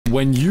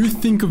When you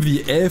think of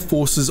the air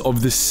forces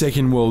of the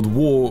Second World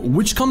War,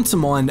 which come to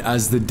mind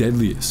as the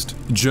deadliest?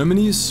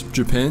 Germany's,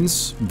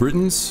 Japan's,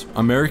 Britain's,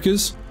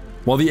 America's?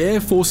 While the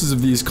air forces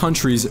of these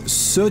countries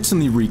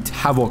certainly wreaked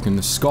havoc in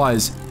the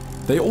skies,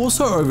 they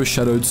also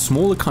overshadowed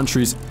smaller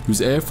countries whose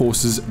air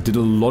forces did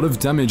a lot of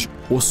damage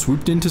or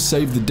swooped in to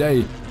save the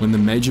day when the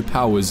major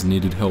powers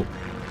needed help.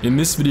 In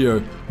this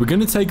video, we're going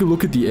to take a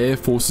look at the air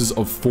forces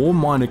of 4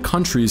 minor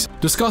countries,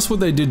 discuss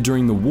what they did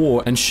during the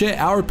war, and share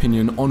our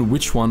opinion on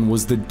which one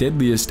was the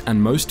deadliest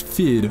and most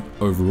feared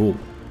overall.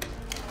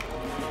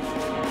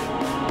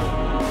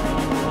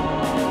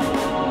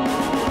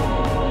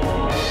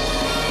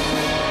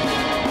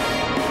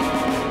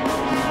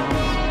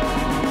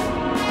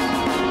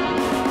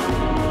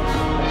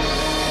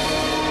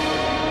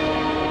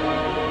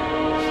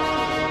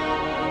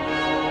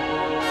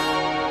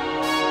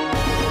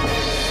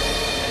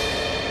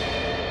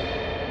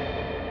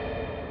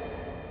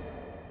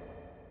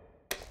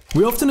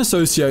 We often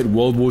associate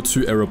World War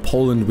II era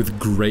Poland with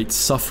great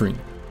suffering.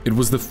 It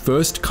was the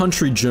first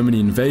country Germany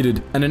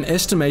invaded, and an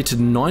estimated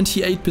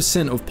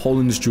 98% of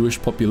Poland's Jewish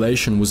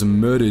population was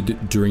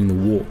murdered during the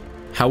war.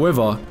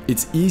 However,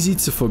 it's easy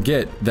to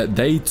forget that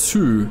they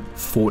too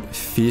fought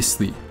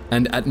fiercely,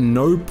 and at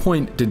no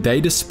point did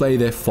they display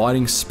their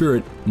fighting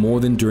spirit more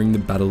than during the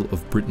Battle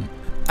of Britain.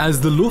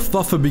 As the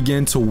Luftwaffe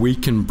began to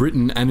weaken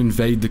Britain and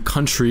invade the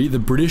country, the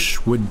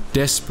British were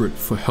desperate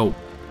for help.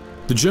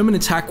 The German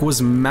attack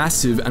was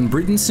massive and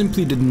Britain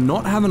simply did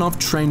not have enough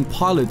trained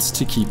pilots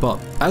to keep up.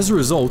 As a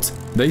result,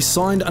 they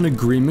signed an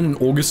agreement in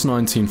August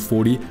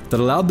 1940 that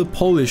allowed the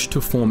Polish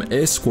to form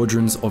air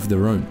squadrons of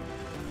their own.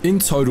 In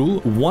total,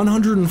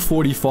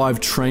 145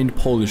 trained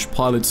Polish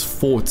pilots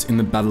fought in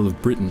the Battle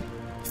of Britain.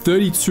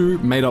 32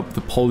 made up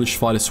the Polish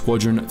Fighter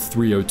Squadron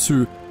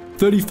 302,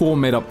 34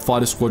 made up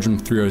Fighter Squadron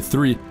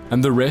 303,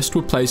 and the rest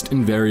were placed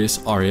in various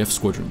RAF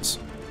squadrons.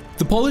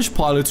 The Polish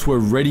pilots were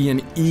ready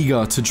and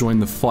eager to join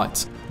the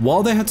fight.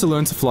 While they had to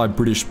learn to fly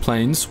British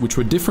planes, which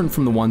were different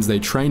from the ones they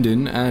trained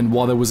in, and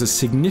while there was a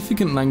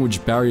significant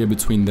language barrier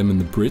between them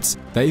and the Brits,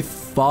 they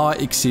far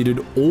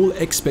exceeded all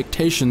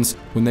expectations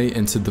when they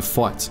entered the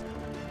fight.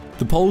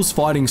 The Poles'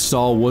 fighting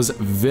style was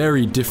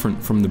very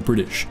different from the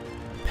British.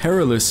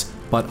 Perilous,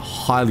 but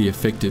highly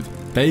effective.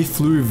 They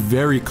flew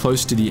very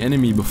close to the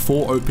enemy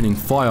before opening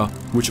fire,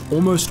 which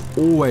almost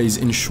always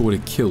ensured a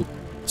kill.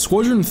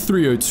 Squadron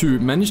 302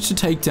 managed to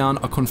take down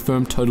a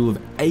confirmed total of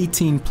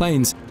 18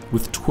 planes,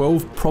 with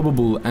 12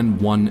 probable and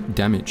 1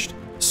 damaged.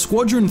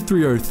 Squadron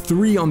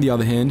 303, on the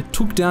other hand,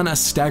 took down a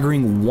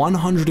staggering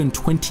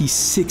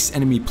 126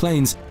 enemy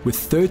planes, with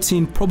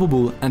 13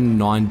 probable and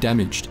 9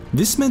 damaged.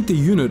 This meant the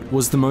unit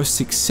was the most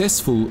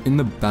successful in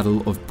the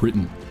Battle of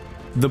Britain.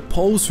 The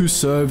Poles who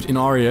served in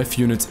RAF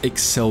units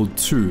excelled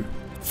too.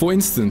 For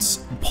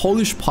instance,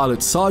 Polish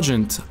pilot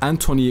Sergeant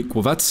Antoni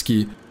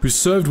Kowalski, who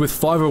served with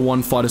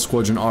 501 Fighter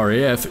Squadron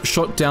RAF,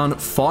 shot down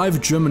 5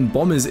 German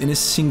bombers in a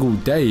single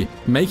day,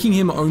 making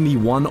him only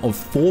one of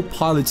 4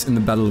 pilots in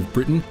the Battle of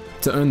Britain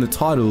to earn the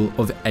title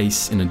of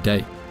Ace in a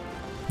Day.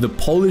 The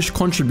Polish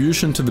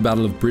contribution to the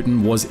Battle of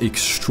Britain was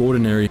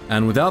extraordinary,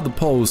 and without the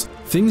Poles,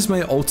 things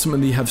may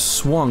ultimately have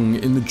swung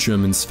in the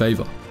Germans'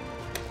 favor.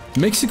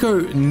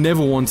 Mexico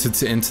never wanted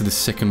to enter the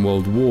Second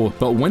World War,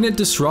 but when it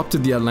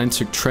disrupted the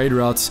Atlantic trade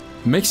routes,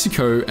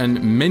 Mexico and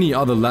many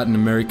other Latin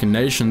American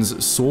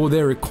nations saw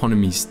their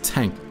economies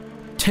tank.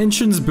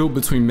 Tensions built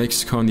between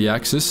Mexico and the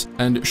Axis,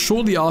 and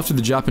shortly after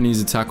the Japanese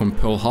attack on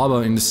Pearl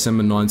Harbor in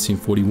December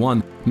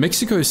 1941,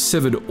 Mexico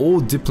severed all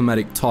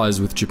diplomatic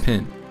ties with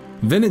Japan.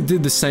 Then it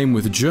did the same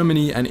with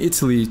Germany and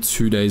Italy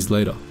 2 days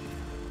later.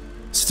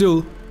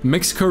 Still,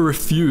 Mexico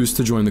refused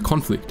to join the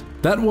conflict.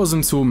 That was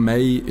until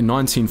May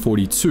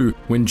 1942,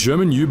 when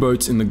German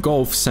U-boats in the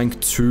Gulf sank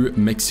 2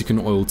 Mexican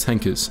oil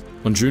tankers.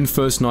 On June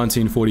 1st,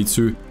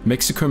 1942,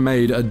 Mexico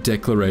made a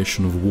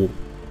declaration of war.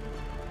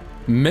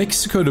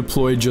 Mexico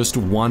deployed just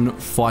 1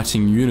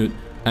 fighting unit,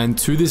 and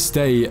to this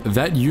day,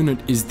 that unit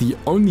is the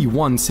only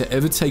one to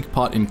ever take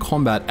part in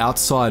combat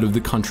outside of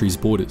the country's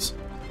borders.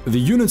 The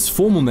unit's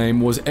formal name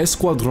was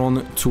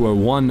Escuadron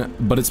 201,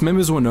 but its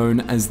members were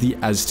known as the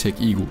Aztec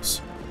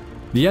Eagles.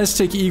 The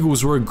Aztec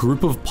Eagles were a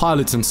group of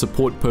pilots and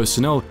support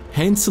personnel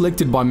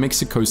hand-selected by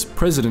Mexico's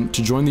president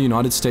to join the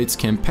United States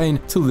campaign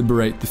to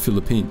liberate the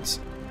Philippines.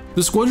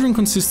 The squadron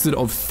consisted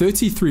of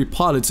 33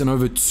 pilots and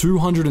over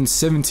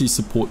 270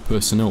 support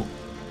personnel.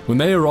 When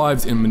they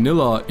arrived in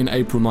Manila in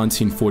April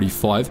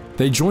 1945,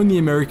 they joined the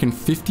American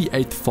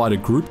 58th Fighter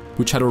Group,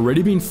 which had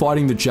already been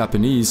fighting the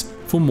Japanese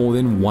for more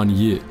than 1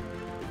 year.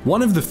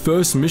 One of the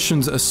first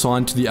missions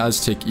assigned to the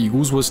Aztec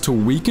Eagles was to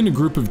weaken a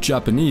group of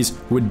Japanese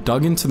who had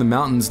dug into the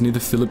mountains near the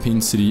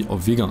Philippine city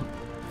of Vigan.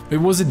 It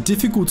was a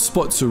difficult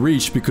spot to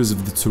reach because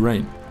of the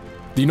terrain.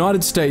 The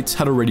United States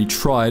had already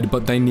tried,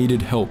 but they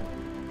needed help.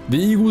 The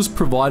Eagles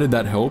provided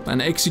that help and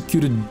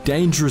executed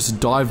dangerous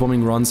dive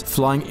bombing runs,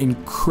 flying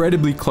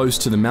incredibly close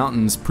to the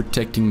mountains,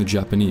 protecting the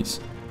Japanese.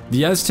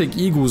 The Aztec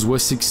Eagles were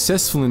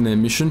successful in their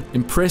mission,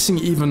 impressing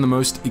even the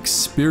most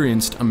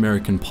experienced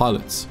American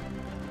pilots.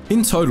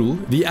 In total,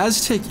 the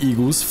Aztec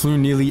Eagles flew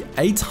nearly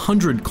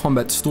 800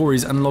 combat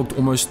stories and logged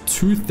almost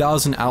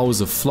 2,000 hours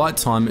of flight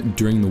time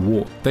during the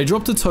war. They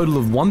dropped a total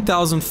of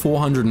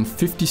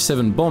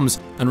 1,457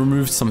 bombs and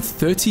removed some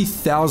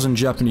 30,000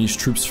 Japanese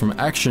troops from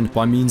action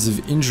by means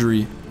of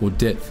injury or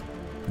death.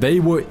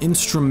 They were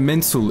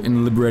instrumental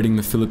in liberating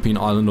the Philippine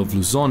island of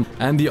Luzon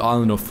and the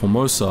island of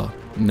Formosa,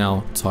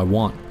 now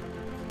Taiwan.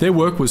 Their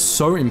work was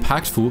so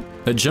impactful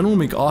that General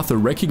MacArthur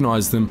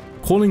recognized them,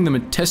 calling them a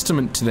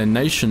testament to their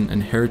nation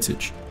and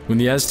heritage. When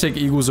the Aztec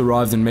Eagles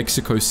arrived in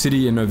Mexico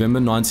City in November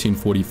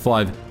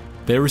 1945,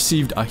 they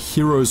received a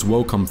hero's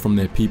welcome from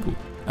their people,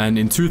 and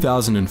in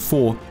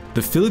 2004,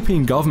 the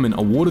Philippine government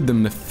awarded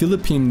them the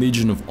Philippine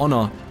Legion of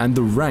Honor and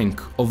the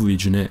rank of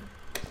Legionnaire.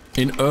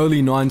 In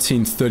early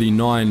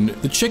 1939,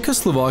 the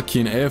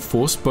Czechoslovakian Air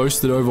Force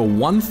boasted over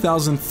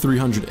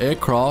 1,300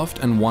 aircraft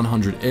and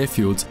 100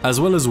 airfields, as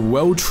well as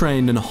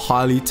well-trained and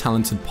highly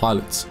talented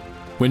pilots.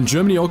 When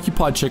Germany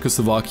occupied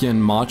Czechoslovakia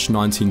in March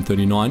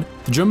 1939,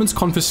 the Germans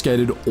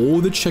confiscated all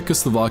the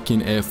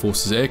Czechoslovakian Air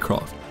Force's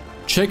aircraft.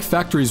 Czech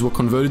factories were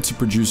converted to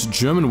produce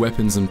German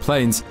weapons and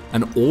planes,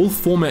 and all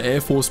former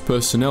Air Force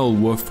personnel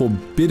were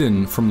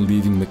forbidden from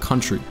leaving the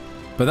country.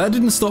 But that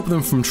didn't stop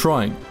them from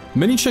trying.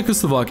 Many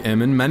Czechoslovak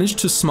airmen managed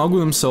to smuggle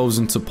themselves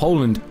into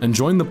Poland and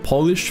join the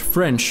Polish,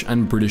 French,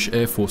 and British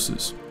air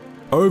forces.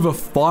 Over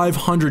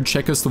 500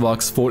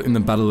 Czechoslovaks fought in the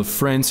Battle of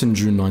France in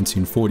June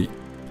 1940.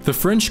 The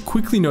French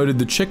quickly noted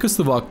the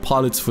Czechoslovak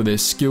pilots for their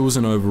skills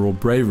and overall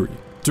bravery.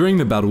 During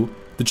the battle,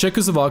 the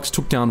Czechoslovaks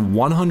took down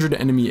 100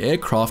 enemy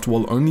aircraft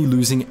while only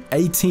losing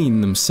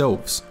 18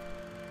 themselves.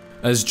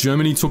 As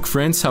Germany took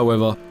France,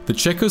 however, the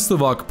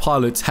Czechoslovak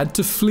pilots had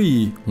to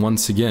flee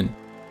once again.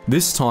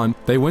 This time,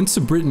 they went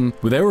to Britain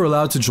where they were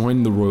allowed to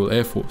join the Royal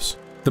Air Force.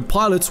 The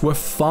pilots were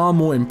far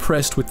more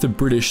impressed with the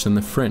British than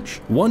the French.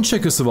 One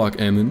Czechoslovak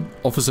airman,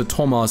 Officer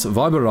Tomáš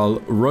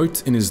Vyberal,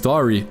 wrote in his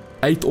diary,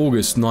 8th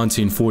August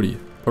 1940,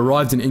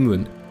 arrived in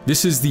England.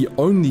 This is the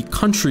only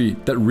country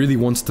that really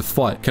wants to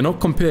fight, cannot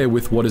compare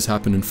with what has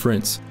happened in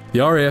France. The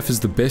RAF is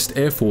the best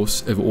air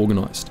force ever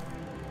organized.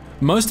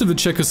 Most of the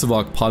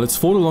Czechoslovak pilots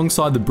fought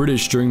alongside the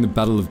British during the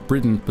Battle of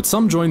Britain, but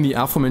some joined the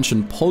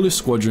aforementioned Polish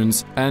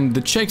squadrons, and the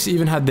Czechs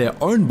even had their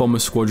own bomber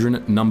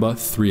squadron, number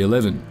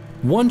 311.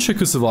 One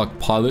Czechoslovak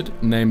pilot,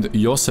 named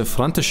Josef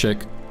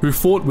František, who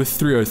fought with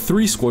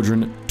 303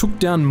 Squadron, took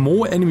down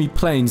more enemy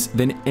planes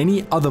than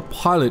any other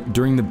pilot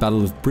during the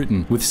Battle of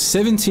Britain, with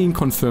 17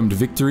 confirmed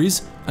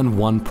victories and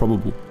 1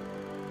 probable.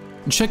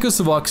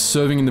 Czechoslovaks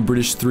serving in the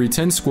British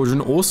 310 Squadron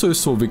also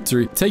saw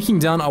victory, taking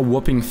down a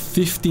whopping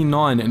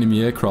 59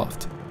 enemy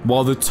aircraft.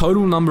 While the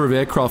total number of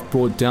aircraft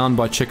brought down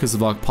by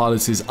Czechoslovak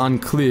pilots is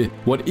unclear,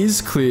 what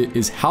is clear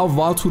is how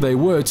vital they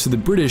were to the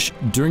British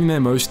during their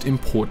most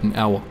important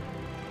hour.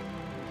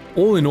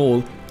 All in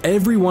all,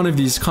 every one of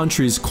these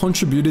countries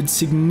contributed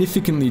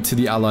significantly to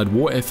the Allied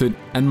war effort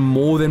and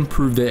more than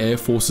proved their air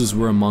forces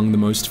were among the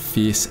most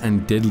fierce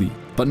and deadly.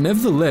 But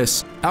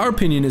nevertheless, our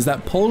opinion is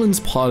that Poland's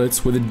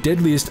pilots were the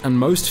deadliest and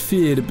most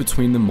feared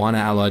between the minor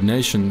Allied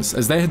nations,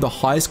 as they had the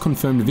highest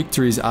confirmed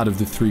victories out of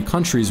the 3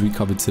 countries we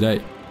covered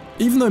today.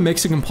 Even though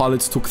Mexican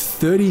pilots took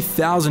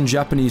 30,000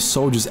 Japanese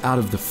soldiers out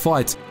of the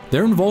fight,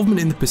 their involvement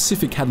in the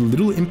Pacific had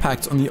little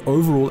impact on the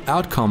overall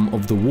outcome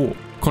of the war.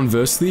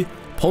 Conversely,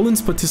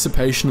 Poland's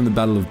participation in the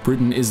Battle of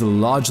Britain is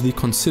largely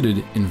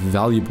considered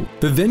invaluable.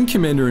 The then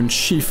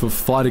Commander-in-Chief of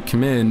Fighter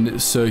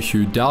Command, Sir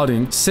Hugh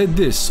Dowding, said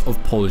this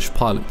of Polish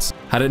pilots: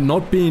 "Had it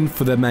not been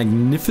for the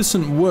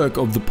magnificent work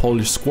of the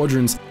Polish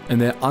squadrons and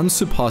their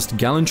unsurpassed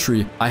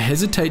gallantry, I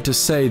hesitate to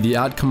say the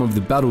outcome of the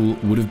battle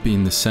would have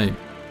been the same.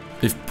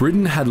 If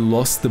Britain had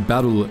lost the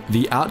battle,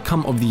 the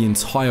outcome of the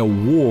entire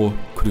war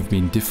could have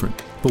been different."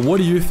 But what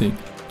do you think?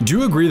 Do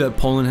you agree that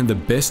Poland had the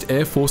best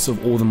air force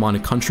of all the minor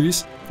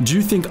countries? Do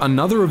you think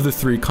another of the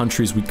 3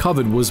 countries we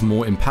covered was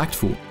more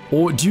impactful?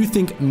 Or do you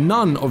think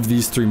none of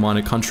these 3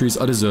 minor countries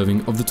are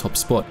deserving of the top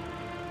spot?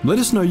 Let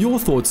us know your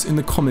thoughts in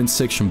the comments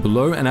section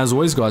below, and as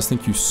always guys,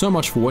 thank you so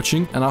much for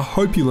watching, and I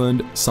hope you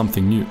learned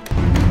something new.